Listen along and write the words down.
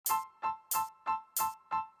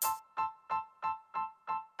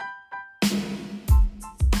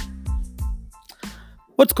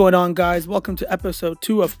What's going on, guys? Welcome to episode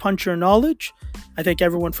 2 of Punch Your Knowledge. I thank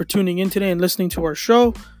everyone for tuning in today and listening to our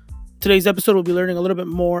show. Today's episode, we'll be learning a little bit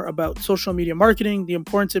more about social media marketing, the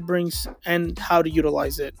importance it brings, and how to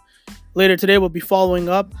utilize it. Later today, we'll be following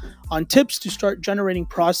up on tips to start generating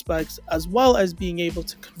prospects, as well as being able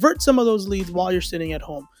to convert some of those leads while you're sitting at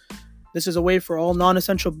home. This is a way for all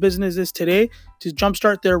non-essential businesses today to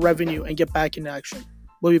jumpstart their revenue and get back in action.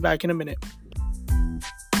 We'll be back in a minute.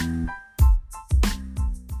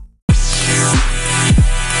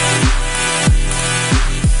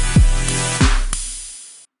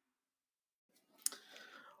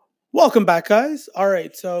 Welcome back, guys. All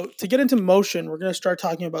right, so to get into motion, we're going to start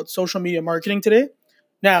talking about social media marketing today.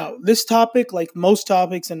 Now, this topic, like most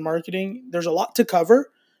topics in marketing, there's a lot to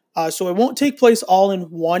cover. So it won't take place all in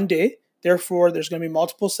one day. Therefore, there's going to be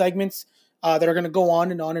multiple segments that are going to go on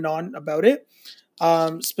and on and on about it.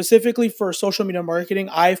 Specifically for social media marketing,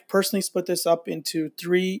 I've personally split this up into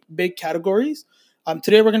 3 big categories.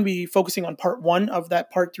 Today, we're going to be focusing on part 1 of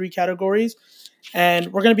that part 3 categories.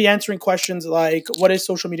 And we're going to be answering questions like, what is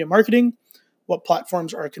social media marketing? What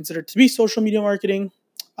platforms are considered to be social media marketing?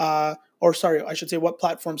 What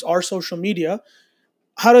platforms are social media?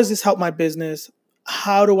 How does this help my business?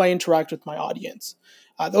 How do I interact with my audience?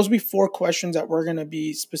 Those will be 4 questions that we're going to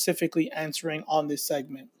be specifically answering on this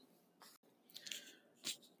segment.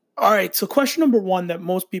 All right, so question number 1 that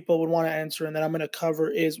most people would want to answer and that I'm going to cover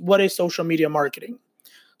is, what is social media marketing?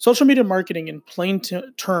 Social media marketing in plain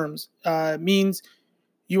terms means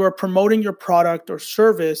you are promoting your product or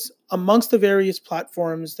service amongst the various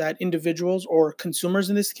platforms that individuals or consumers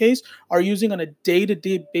in this case are using on a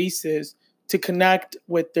day-to-day basis to connect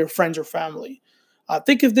with their friends or family.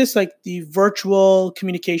 Think of this like the virtual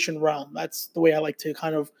communication realm. That's the way I like to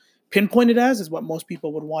kind of pinpoint it as, is what most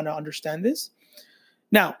people would want to understand this.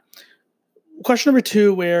 Now, question number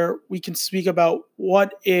 2, where we can speak about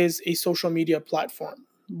what is a social media platform.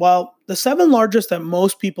 Well, the 7 largest that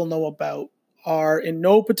most people know about are, in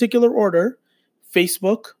no particular order,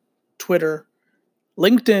 Facebook, Twitter,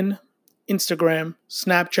 LinkedIn, Instagram,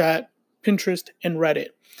 Snapchat, Pinterest, and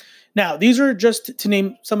Reddit. Now, these are just to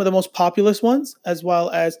name some of the most populous ones, as well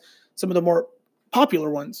as some of the more popular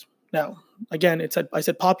ones. Now, again, I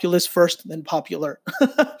said populous first, then popular,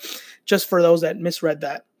 just for those that misread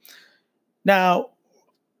that. Now,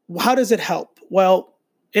 how does it help? Well,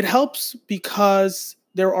 it helps because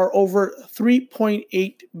there are over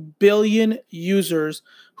 3.8 billion users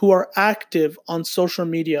who are active on social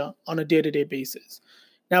media on a day-to-day basis.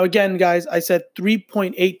 Now, again, guys, I said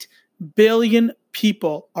 3.8 billion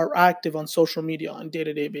people are active on social media on a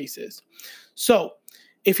day-to-day basis. So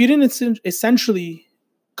if you didn't essentially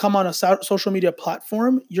come on a social media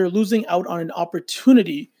platform, you're losing out on an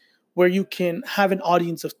opportunity where you can have an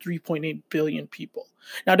audience of 3.8 billion people.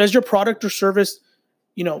 Now, does your product or service,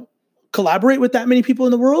 collaborate with that many people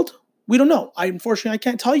in the world? We don't know. Unfortunately, I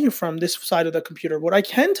can't tell you from this side of the computer. What I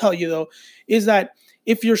can tell you, though, is that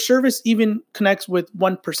if your service even connects with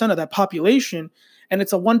 1% of that population, and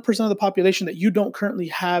it's a 1% of the population that you don't currently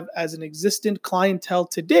have as an existent clientele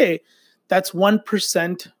today, that's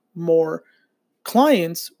 1% more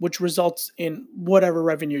clients, which results in whatever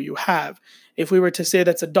revenue you have. If we were to say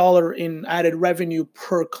that's $1 in added revenue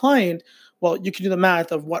per client, well, you can do the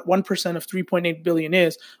math of what 1% of 3.8 billion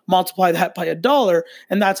is, multiply that by $1,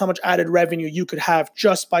 and that's how much added revenue you could have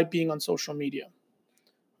just by being on social media.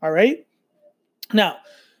 All right? Now,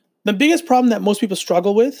 the biggest problem that most people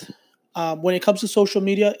struggle with when it comes to social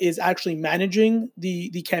media is actually managing the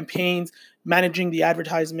campaigns, managing the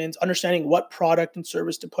advertisements, understanding what product and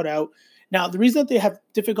service to put out. Now, the reason that they have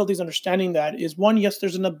difficulties understanding that is, 1, yes,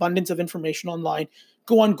 there's an abundance of information online.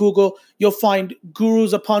 Go on Google, you'll find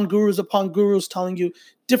gurus upon gurus upon gurus telling you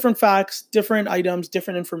different facts, different items,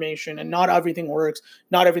 different information, and not everything works.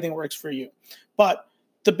 Not everything works for you. But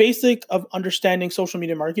the basic of understanding social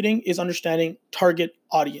media marketing is understanding target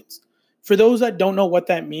audience. For those that don't know what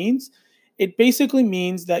that means, it basically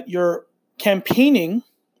means that you're campaigning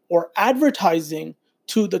or advertising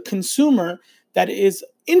to the consumer that is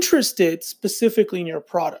interested specifically in your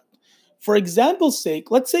product. For example's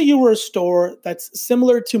sake, let's say you were a store that's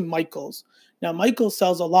similar to Michael's. Now, Michael's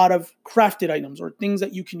sells a lot of crafted items or things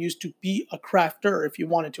that you can use to be a crafter if you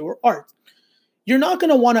wanted to, or art. You're not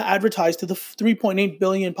going to want to advertise to the 3.8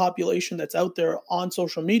 billion population that's out there on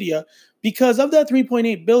social media, because of that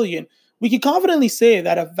 3.8 billion, we can confidently say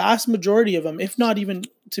that a vast majority of them, if not even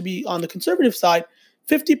to be on the conservative side,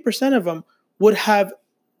 50% of them would have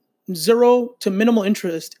zero to minimal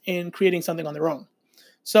interest in creating something on their own.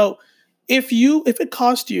 So if it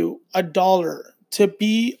cost you $1 to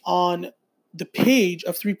be on the page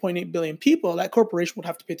of 3.8 billion people, that corporation would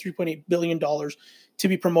have to pay $3.8 billion to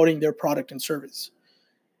be promoting their product and service.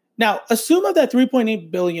 Now, assume of that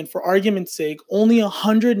 3.8 billion, for argument's sake, only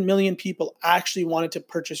 100 million people actually wanted to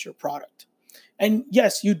purchase your product. And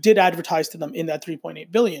yes, you did advertise to them in that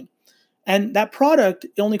 3.8 billion. And that product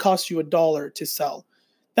only costs you $1 to sell.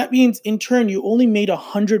 That means in turn, you only made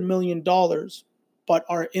 $100 million, but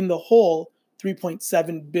are in the hole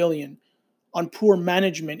 3.7 billion on poor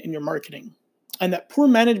management in your marketing. And that poor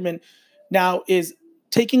management now is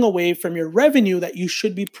taking away from your revenue that you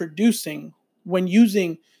should be producing when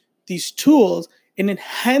using these tools and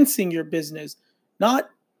enhancing your business, not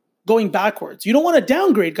going backwards. You don't want to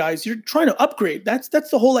downgrade, guys. You're trying to upgrade. That's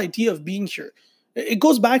the whole idea of being here. It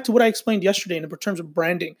goes back to what I explained yesterday in terms of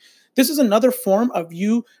branding. This is another form of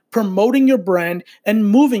you promoting your brand and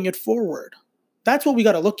moving it forward. That's what we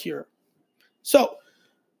got to look here. So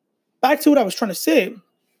back to what I was trying to say.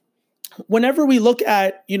 Whenever we look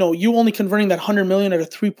at, you only converting that 100 million at a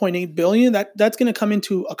 3.8 billion, that's going to come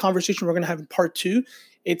into a conversation we're going to have in part 2.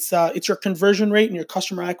 It's your conversion rate and your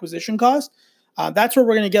customer acquisition cost. That's where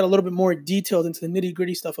we're going to get a little bit more detailed into the nitty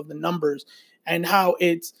gritty stuff of the numbers and how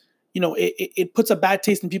it's, it puts a bad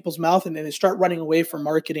taste in people's mouth and then they start running away from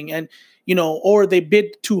marketing and, or they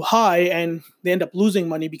bid too high and they end up losing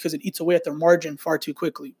money because it eats away at their margin far too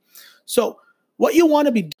quickly. So what you want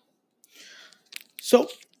to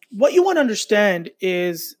understand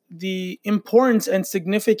is the importance and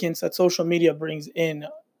significance that social media brings in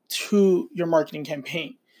to your marketing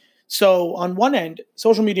campaign. So on one end,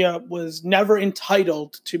 social media was never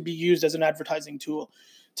entitled to be used as an advertising tool.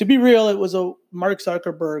 To be real, it was Mark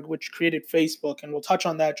Zuckerberg which created Facebook, and we'll touch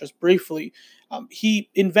on that just briefly. He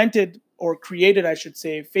invented or created, I should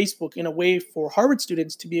say, Facebook in a way for Harvard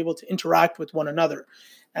students to be able to interact with one another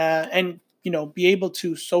and be able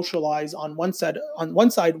to socialize on one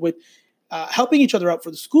side with helping each other out for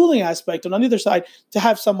the schooling aspect, and on the other side to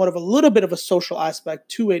have somewhat of a little bit of a social aspect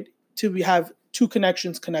to it, to have two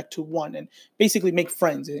connections connect to one and basically make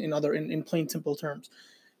friends in plain simple terms.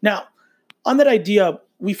 Now, on that idea,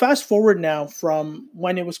 we fast forward now from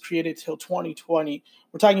when it was created till 2020.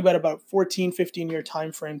 We're talking about 14, 15-year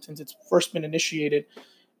time frame since it's first been initiated.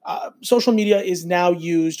 Social media is now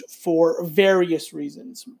used for various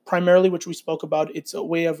reasons, primarily, which we spoke about. It's a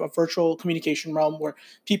way of a virtual communication realm where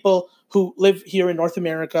people who live here in North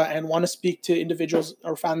America and want to speak to individuals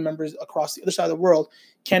or family members across the other side of the world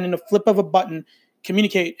can, in a flip of a button,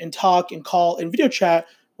 communicate and talk and call and video chat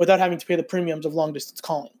without having to pay the premiums of long distance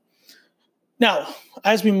calling. Now,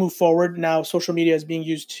 as we move forward, now social media is being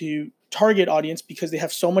used to target audience because they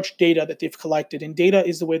have so much data that they've collected, and data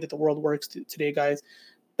is the way that the world works today, guys.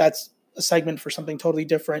 That's a segment for something totally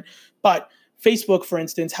different. But Facebook, for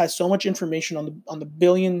instance, has so much information on the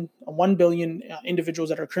 1 billion individuals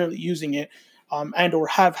that are currently using it and or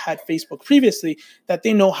have had Facebook previously, that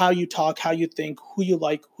they know how you talk, how you think, who you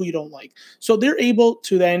like, who you don't like. So they're able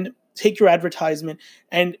to then take your advertisement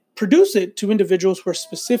and produce it to individuals who are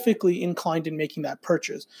specifically inclined in making that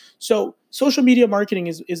purchase. So social media marketing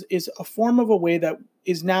is a form of a way that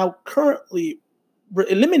is now currently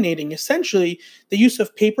eliminating essentially the use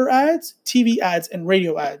of paper ads, TV ads, and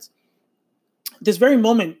radio ads. This very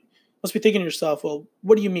moment, you must be thinking to yourself, well,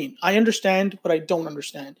 what do you mean? I understand, but I don't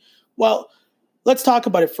understand. Well, let's talk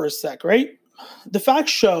about it for a sec, right? The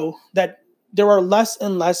facts show that there are less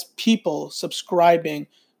and less people subscribing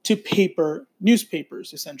to paper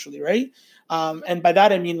newspapers, essentially, right? And by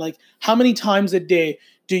that, I mean, like, how many times a day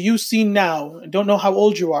do you see now? I don't know how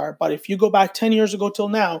old you are, but if you go back 10 years ago till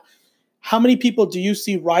now, how many people do you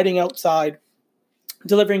see riding outside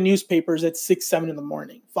delivering newspapers at 6, 7 in the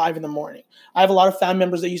morning, 5 in the morning? I have a lot of family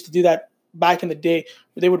members that used to do that back in the day,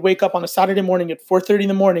 where they would wake up on a Saturday morning at 4:30 in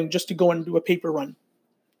the morning just to go and do a paper run.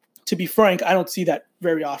 To be frank, I don't see that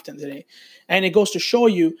very often today. And it goes to show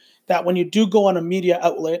you that when you do go on a media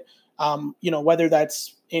outlet, whether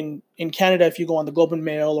that's in Canada, if you go on the Globe and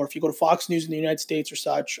Mail, or if you go to Fox News in the United States or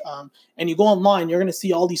such, and you go online, you're going to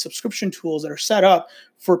see all these subscription tools that are set up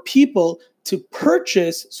for people to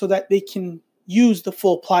purchase so that they can use the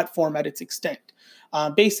full platform at its extent.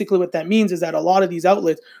 Basically, what that means is that a lot of these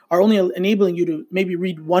outlets are only enabling you to maybe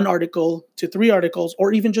read 1 article to 3 articles,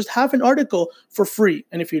 or even just have an article for free.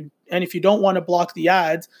 And if you don't want to block the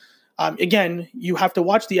ads, again, you have to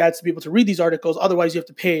watch the ads to be able to read these articles. Otherwise, you have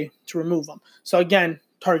to pay to remove them. So again,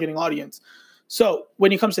 targeting audience. So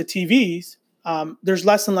when it comes to TVs, there's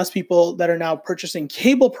less and less people that are now purchasing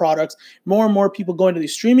cable products. More and more people go into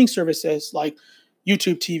these streaming services like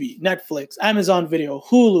YouTube TV, Netflix, Amazon Video,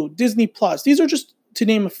 Hulu, Disney Plus. These are just to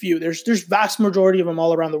name a few. There's vast majority of them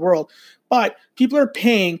all around the world. But people are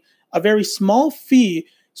paying a very small fee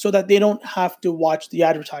so that they don't have to watch the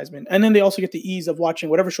advertisement. And then they also get the ease of watching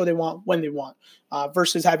whatever show they want when they want,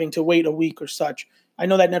 versus having to wait a week or such. I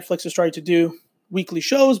know that Netflix has started to do weekly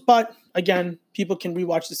shows, but again, people can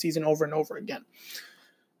rewatch the season over and over again.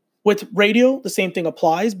 With radio, the same thing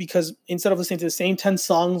applies, because instead of listening to the same 10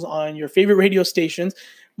 songs on your favorite radio stations,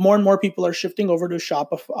 more and more people are shifting over to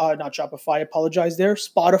Spotify,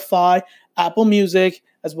 Apple Music,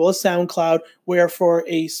 as well as SoundCloud, where for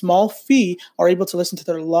a small fee are able to listen to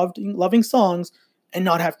their loving songs and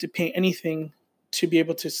not have to pay anything to be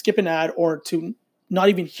able to skip an ad or to not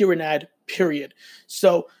even hear an ad, period.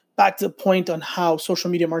 So back to the point on how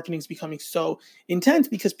social media marketing is becoming so intense,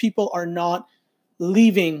 because people are not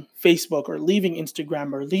leaving Facebook or leaving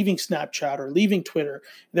Instagram or leaving Snapchat or leaving Twitter.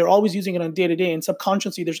 They're always using it on day-to-day, and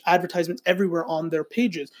subconsciously there's advertisements everywhere on their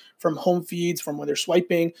pages, from home feeds, from when they're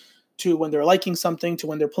swiping, to when they're liking something, to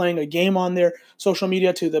when they're playing a game on their social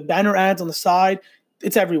media, to the banner ads on the side.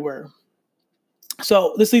 It's everywhere.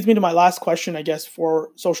 So this leads me to my last question, I guess, for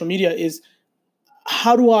social media is,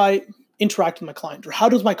 how do I interact with my client, or how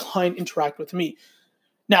does my client interact with me?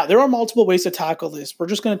 Now, there are multiple ways to tackle this. We're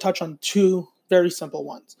just going to touch on two very simple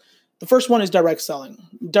ones. The first one is direct selling.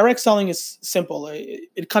 Direct selling is simple.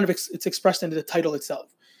 It's expressed into the title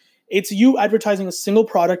itself. It's you advertising a single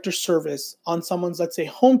product or service on someone's, let's say,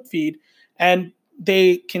 home feed, and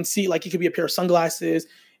they can see, like, it could be a pair of sunglasses,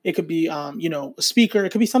 it could be, a speaker,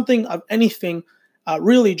 it could be something of anything,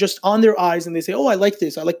 really just on their eyes, and they say, oh, I like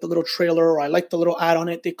this, I like the little trailer, or I like the little ad on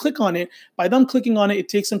it. They click on it. By them clicking on it, it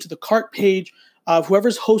takes them to the cart page of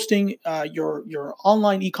whoever's hosting your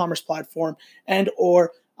online e-commerce platform and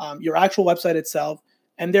or your actual website itself.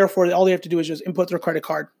 And therefore, all they have to do is just input their credit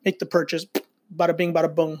card, make the purchase, bada bing,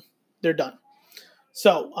 bada boom, they're done.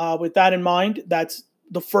 So with that in mind, that's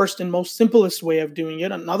the first and most simplest way of doing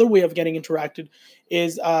it. Another way of getting interacted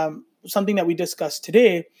is something that we discussed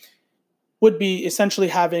today, would be essentially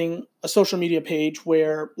having a social media page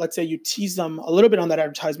where, let's say, you tease them a little bit on that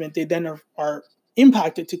advertisement. They then are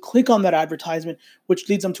impacted to click on that advertisement, which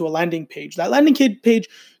leads them to a landing page. That landing page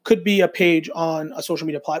could be a page on a social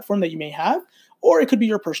media platform that you may have, or it could be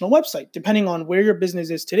your personal website. Depending on where your business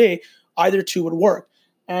is today, either two would work.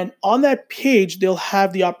 And on that page, they'll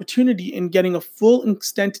have the opportunity in getting a full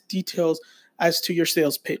extent details as to your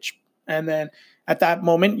sales pitch. And then at that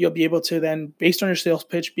moment, you'll be able to then, based on your sales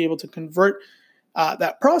pitch, be able to convert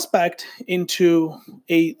that prospect into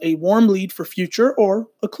a warm lead for future, or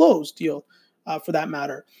a closed deal for that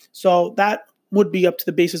matter. So that would be up to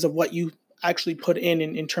the basis of what you actually put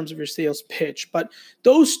in terms of your sales pitch. But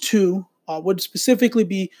those two would specifically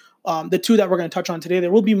be the two that we're going to touch on today.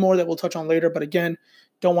 There will be more that we'll touch on later, but again,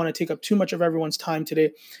 don't want to take up too much of everyone's time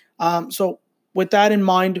today. So with that in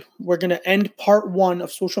mind, we're going to end part one of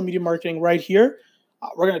social media marketing right here.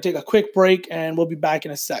 We're going to take a quick break, and we'll be back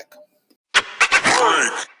in a sec.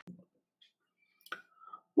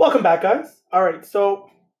 Welcome back, guys. All right, so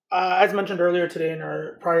as mentioned earlier today,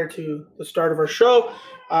 prior to the start of our show,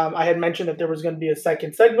 I had mentioned that there was going to be a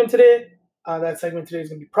second segment today. That segment today is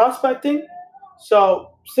going to be prospecting.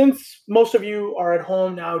 So since most of you are at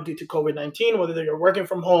home now due to COVID-19, whether you're working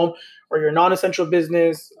from home or you're a non-essential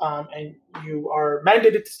business, and you are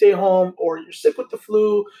mandated to stay home, or you're sick with the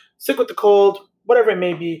flu, sick with the cold, whatever it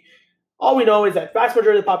may be, all we know is that vast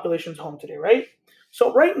majority of the population is home today, right?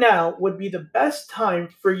 So right now would be the best time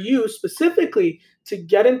for you specifically to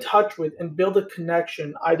get in touch with and build a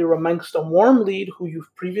connection, either amongst a warm lead who you've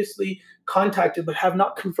previously contacted but have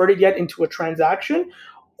not converted yet into a transaction,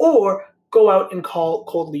 or go out and call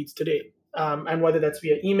cold leads today. And whether that's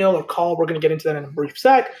via email or call, we're going to get into that in a brief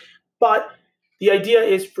sec. But the idea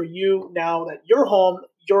is for you, now that you're home,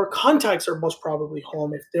 your contacts are most probably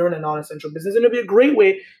home if they're in a non-essential business. And it'll be a great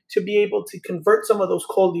way to be able to convert some of those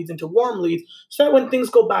cold leads into warm leads, so that when things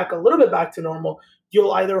go back a little bit back to normal,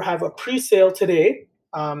 you'll either have a pre-sale today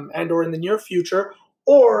and or in the near future,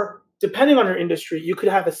 or depending on your industry, you could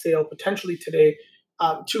have a sale potentially today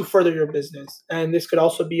to further your business. And this could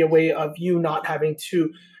also be a way of you not having to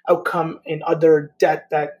outcome in other debt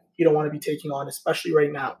that you don't want to be taking on, especially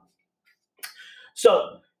right now.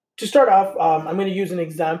 So to start off, I'm going to use an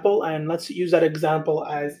example, and let's use that example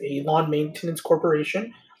as a lawn maintenance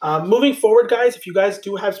corporation. Moving forward, guys, if you guys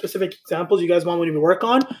do have specific examples you guys want me to work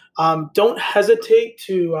on, don't hesitate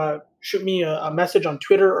to shoot me a message on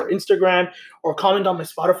Twitter or Instagram, or comment on my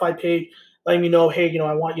Spotify page, letting me know, hey,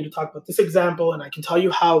 I want you to talk about this example, and I can tell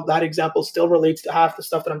you how that example still relates to half the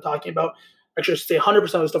stuff that I'm talking about. Actually, I should say 100%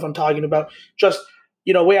 of the stuff I'm talking about. Just,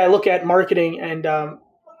 way I look at marketing and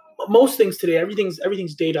most things today,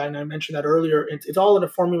 everything's data, and I mentioned that earlier. It's all in a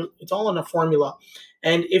formula. It's all in a formula.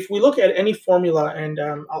 And if we look at any formula, and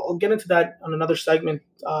I'll get into that on another segment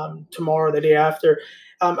tomorrow, or the day after.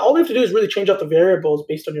 All we have to do is really change out the variables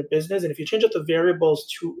based on your business, and if you change out the variables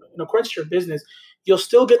to in accordance to your business, you'll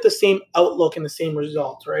still get the same outlook and the same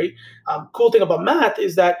result, right? Cool thing about math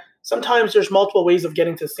is that sometimes there's multiple ways of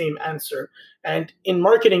getting to the same answer. And in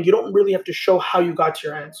marketing, you don't really have to show how you got to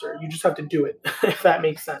your answer. You just have to do it, if that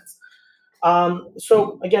makes sense.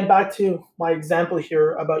 So again, back to my example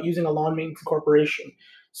here about using a lawn maintenance corporation.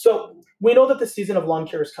 So we know that the season of lawn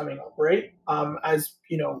care is coming up, right? As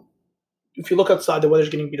you know, if you look outside, the weather's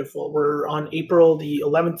getting beautiful. We're on April the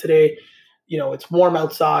 11th today. It's warm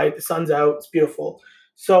outside, the sun's out, it's beautiful.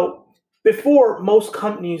 So before, most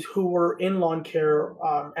companies who were in lawn care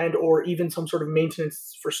and or even some sort of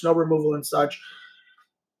maintenance for snow removal and such,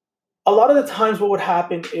 a lot of the times what would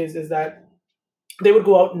happen is that they would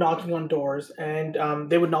go out knocking on doors, and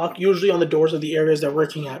they would knock usually on the doors of the areas they're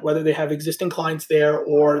working at, whether they have existing clients there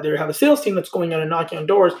or they have a sales team that's going out and knocking on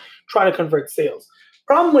doors, trying to convert sales.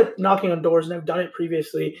 Problem with knocking on doors, and I've done it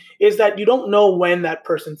previously, is that you don't know when that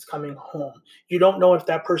person's coming home. You don't know if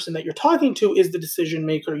that person that you're talking to is the decision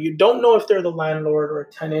maker. You don't know if they're the landlord or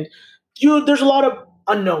a tenant. There's a lot of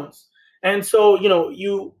unknowns. And so,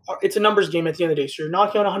 it's a numbers game at the end of the day. So you're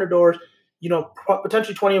knocking on 100 doors,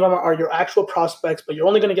 potentially 20 of them are your actual prospects, but you're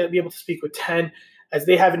only going to be able to speak with 10 as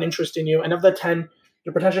they have an interest in you. And of that 10,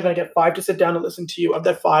 you're potentially going to get 5 to sit down and listen to you. Of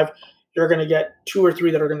that 5, you're going to get 2 or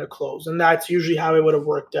 3 that are going to close. And that's usually how it would have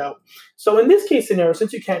worked out. So in this case scenario,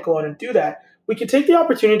 since you can't go out and do that, we can take the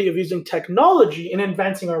opportunity of using technology in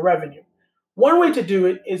advancing our revenue. One way to do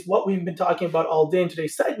it is what we've been talking about all day in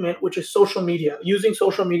today's segment, which is social media, using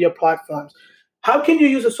social media platforms. How can you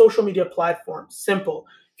use a social media platform? Simple.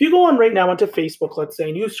 If you go on right now onto Facebook, let's say,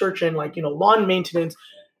 and you search in lawn maintenance,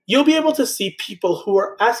 you'll be able to see people who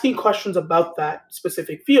are asking questions about that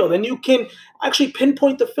specific field. And you can actually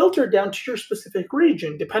pinpoint the filter down to your specific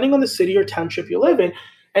region, depending on the city or township you live in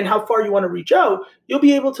and how far you want to reach out. You'll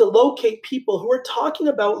be able to locate people who are talking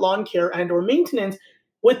about lawn care and or maintenance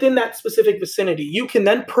within that specific vicinity. You can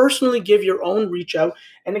then personally give your own reach out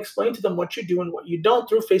and explain to them what you do and what you don't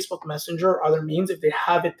through Facebook Messenger or other means if they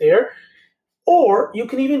have it there. Or you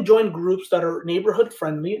can even join groups that are neighborhood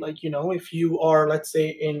friendly. Like, if you are, let's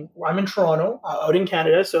say, I'm in Toronto, out in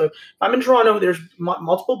Canada. So if I'm in Toronto, there's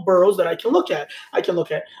multiple boroughs that I can look at. I can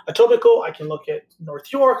look at Etobicoke. I can look at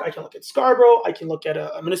North York. I can look at Scarborough. I can look at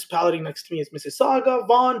a municipality next to me is Mississauga,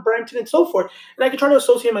 Vaughan, Brampton, and so forth. And I can try to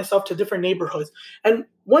associate myself to different neighborhoods. And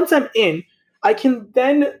once I'm in, I can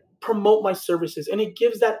then promote my services. And it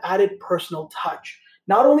gives that added personal touch.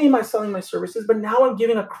 Not only am I selling my services, but now I'm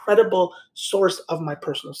giving a credible source of my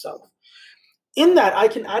personal self. In that, I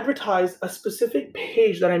can advertise a specific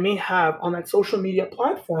page that I may have on that social media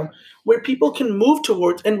platform where people can move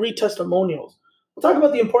towards and read testimonials. We'll talk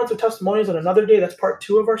about the importance of testimonials on another day. That's part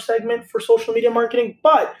 2 of our segment for social media marketing.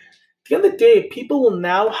 But at the end of the day, people will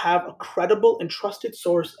now have a credible and trusted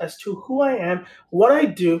source as to who I am, what I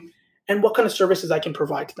do, and what kind of services I can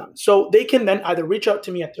provide to them. So they can then either reach out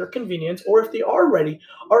to me at their convenience, or if they are ready,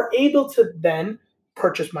 are able to then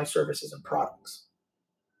purchase my services and products.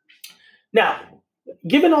 Now,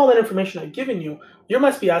 given all that information I've given you, you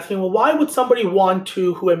must be asking, well, why would somebody want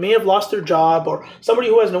to, who may have lost their job, or somebody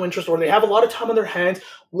who has no interest, or they have a lot of time on their hands,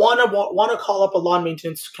 want to call up a lawn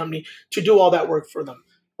maintenance company to do all that work for them?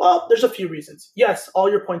 Well, there's a few reasons. Yes, all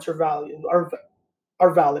your points are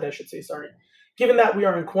valid, I should say, sorry. Given that we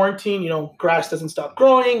are in quarantine, grass doesn't stop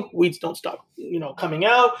growing, weeds don't stop, coming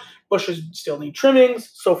out, bushes still need trimmings,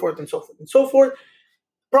 so forth and so forth and so forth.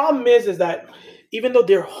 Problem is that even though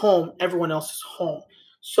they're home, everyone else is home.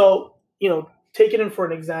 So, take it in for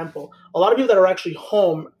an example. A lot of people that are actually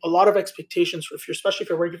home, a lot of expectations, especially if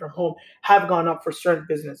you're working from home, have gone up for certain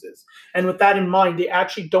businesses. And with that in mind, they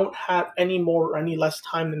actually don't have any more or any less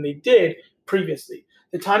time than they did previously.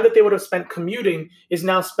 The time that they would have spent commuting is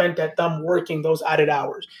now spent at them working those added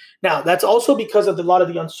hours. Now, that's also because of a lot of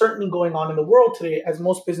the uncertainty going on in the world today, as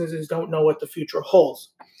most businesses don't know what the future holds.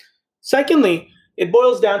 Secondly, it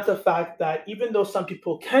boils down to the fact that even though some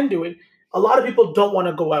people can do it, a lot of people don't want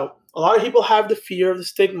to go out. A lot of people have the fear of the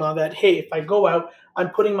stigma that, hey, if I go out, I'm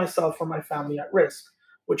putting myself or my family at risk,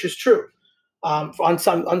 which is true. On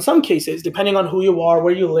some cases, depending on who you are,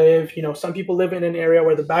 where you live, some people live in an area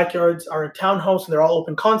where the backyards are a townhouse and they're all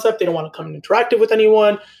open concept. They don't want to come and interact with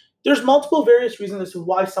anyone. There's multiple various reasons as to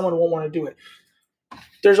why someone won't want to do it.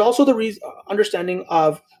 There's also the understanding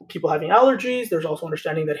of people having allergies. There's also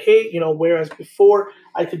understanding that, hey, whereas before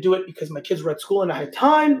I could do it because my kids were at school and I had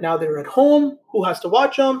time, now they're at home. Who has to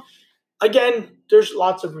watch them? Again, there's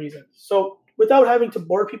lots of reasons. So without having to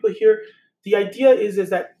bore people here, the idea is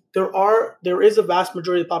that there is a vast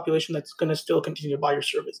majority of the population that's going to still continue to buy your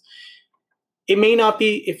service. It may not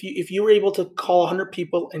be if you were able to call 100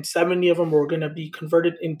 people and 70 of them were going to be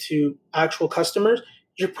converted into actual customers,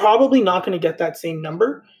 you're probably not going to get that same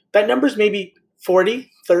number. That number is maybe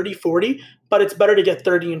 40, 30, 40, but it's better to get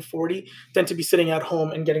 30 and 40 than to be sitting at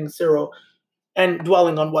home and getting 0 and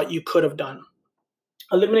dwelling on what you could have done.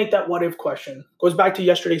 Eliminate that what if question. Goes back to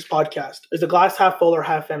yesterday's podcast. Is the glass half full or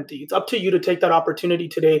half empty? It's up to you to take that opportunity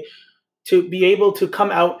today to be able to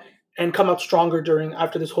come out stronger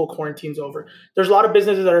after this whole quarantine's over. There's a lot of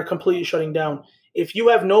businesses that are completely shutting down. If you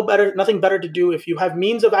have nothing better to do, if you have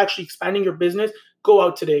means of actually expanding your business, go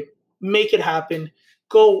out today. Make it happen.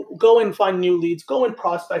 Go and find new leads. Go and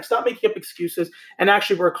prospect. Stop making up excuses and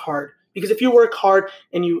actually work hard. Because if you work hard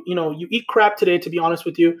and you eat crap today, to be honest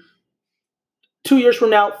with you, 2 years from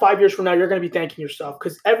now, 5 years from now, you're going to be thanking yourself,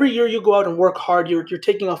 because every year you go out and work hard, you're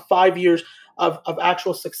taking off 5 years of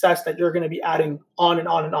actual success that you're going to be adding on and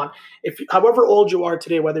on and on. However old you are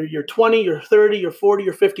today, whether you're 20, you're 30, you're 40,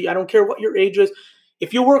 you're 50, I don't care what your age is.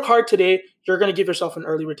 If you work hard today, you're going to give yourself an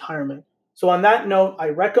early retirement. So on that note, I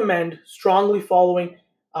recommend strongly following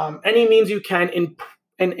any means you can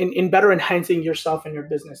in better enhancing yourself and your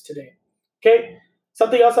business today. Okay.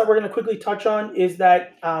 Something else that we're going to quickly touch on is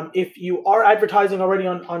that if you are advertising already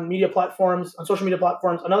on media platforms, on social media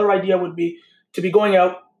platforms, another idea would be to be going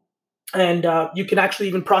out and you can actually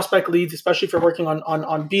even prospect leads, especially if you're working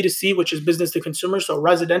on B2C, which is business to consumer, so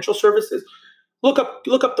residential services. Look up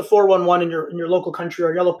the 411 in your local country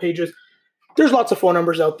or Yellow Pages. There's lots of phone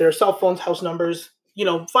numbers out there, cell phones, house numbers.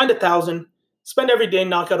 Find 1,000, spend every day,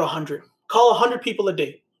 knock out 100, call 100 people a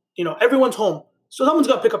day. Everyone's home. So someone's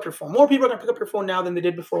going to pick up your phone. More people are going to pick up your phone now than they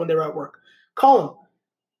did before when they were at work. Call them.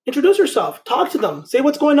 Introduce yourself. Talk to them. Say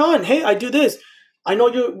what's going on. Hey, I do this. I know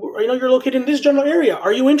you're located in this general area.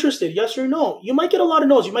 Are you interested? Yes or no? You might get a lot of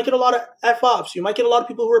no's. You might get a lot of F-ops. You might get a lot of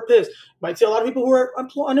people who are pissed. You might see a lot of people who are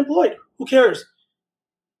unemployed. Who cares?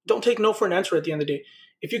 Don't take no for an answer at the end of the day.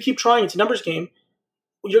 If you keep trying, it's a numbers game.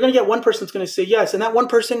 You're going to get one person that's going to say yes, and that one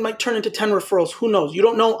person might turn into 10 referrals. Who knows? You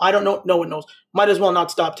don't know. I don't know. No one knows. Might as well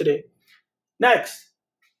not stop today. Next,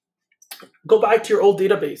 go back to your old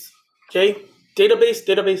database, okay? Database.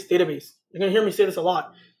 You're going to hear me say this a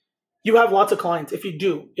lot. You have lots of clients. If you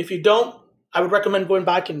do. If you don't, I would recommend going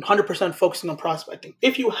back and 100% focusing on prospecting.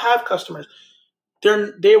 If you have customers,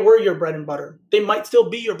 they were your bread and butter. They might still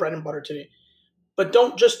be your bread and butter today. But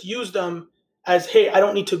don't just use them as, hey, I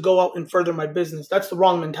don't need to go out and further my business. That's the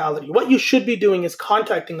wrong mentality. What you should be doing is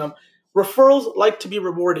contacting them. Referrals like to be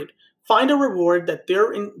rewarded. Find a reward that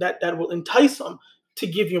that will entice them to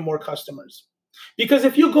give you more customers. Because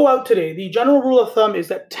if you go out today, the general rule of thumb is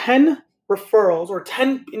that 10 referrals or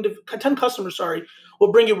 10 customers,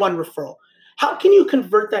 will bring you one referral. How can you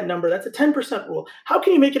convert that number? That's a 10% rule. How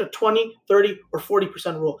can you make it a 20, 30, or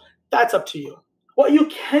 40% rule? That's up to you. What you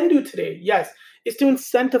can do today, yes, is to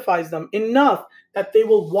incentivize them enough that they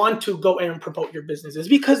will want to go in and promote your businesses,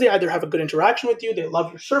 because they either have a good interaction with you, they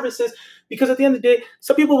love your services, because at the end of the day,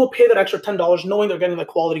 some people will pay that extra $10 knowing they're getting a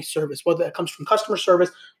quality service, whether that comes from customer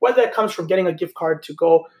service, whether that comes from getting a gift card to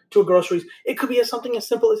go to a groceries. It could be something as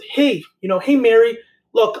simple as, hey, hey, Mary,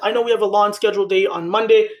 look, I know we have a launch scheduled day on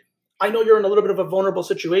Monday. I know you're in a little bit of a vulnerable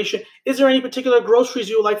situation. Is there any particular groceries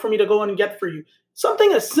you would like for me to go and get for you?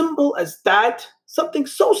 Something as simple as that, something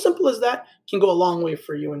so simple as that can go a long way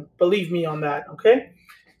for you. And believe me on that, okay?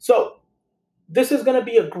 So this is going to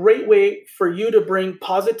be a great way for you to bring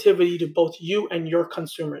positivity to both you and your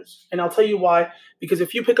consumers. And I'll tell you why. Because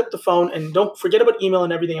if you pick up the phone, and don't forget about email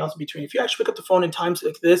and everything else in between, if you actually pick up the phone in times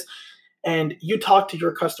like this and you talk to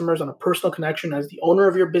your customers on a personal connection as the owner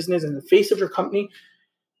of your business and the face of your company,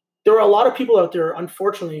 there are a lot of people out there,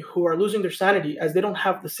 unfortunately, who are losing their sanity as they don't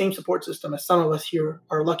have the same support system as some of us here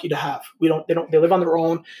are lucky to have. They live on their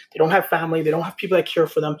own. They don't have family. They don't have people that care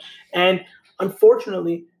for them. And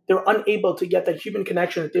unfortunately, they're unable to get that human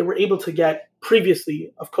connection that they were able to get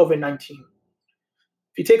previously of COVID-19.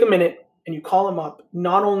 If you take a minute and you call them up,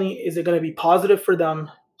 not only is it going to be positive for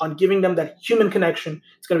them on giving them that human connection,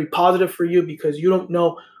 it's going to be positive for you because you don't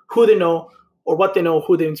know who they know or what they know,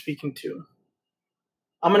 who they've been speaking to.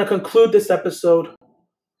 I'm going to conclude this episode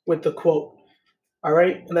with the quote. All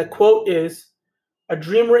right. And that quote is, a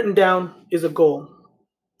dream written down is a goal.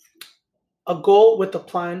 A goal with a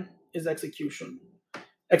plan is execution.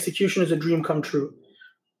 Execution is a dream come true.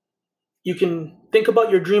 You can think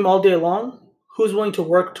about your dream all day long. Who's willing to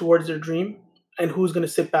work towards their dream, and who's going to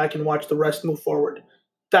sit back and watch the rest move forward?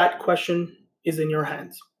 That question is in your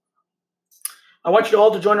hands. I want you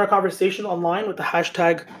all to join our conversation online with the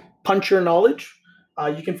hashtag Punch Your Knowledge.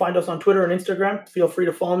 You can find us on Twitter and Instagram. Feel free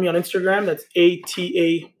to follow me on Instagram. That's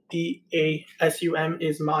ATADASUM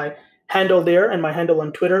is my handle there, and my handle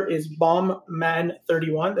on Twitter is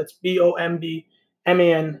BombMan31. That's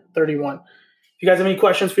BOMBMAN31. If you guys have any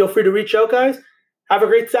questions, feel free to reach out, guys. Have a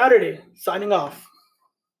great Saturday. Signing off.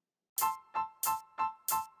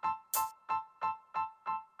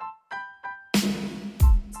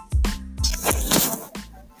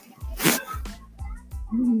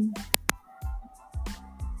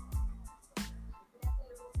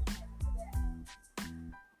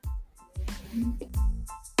 Mm-hmm.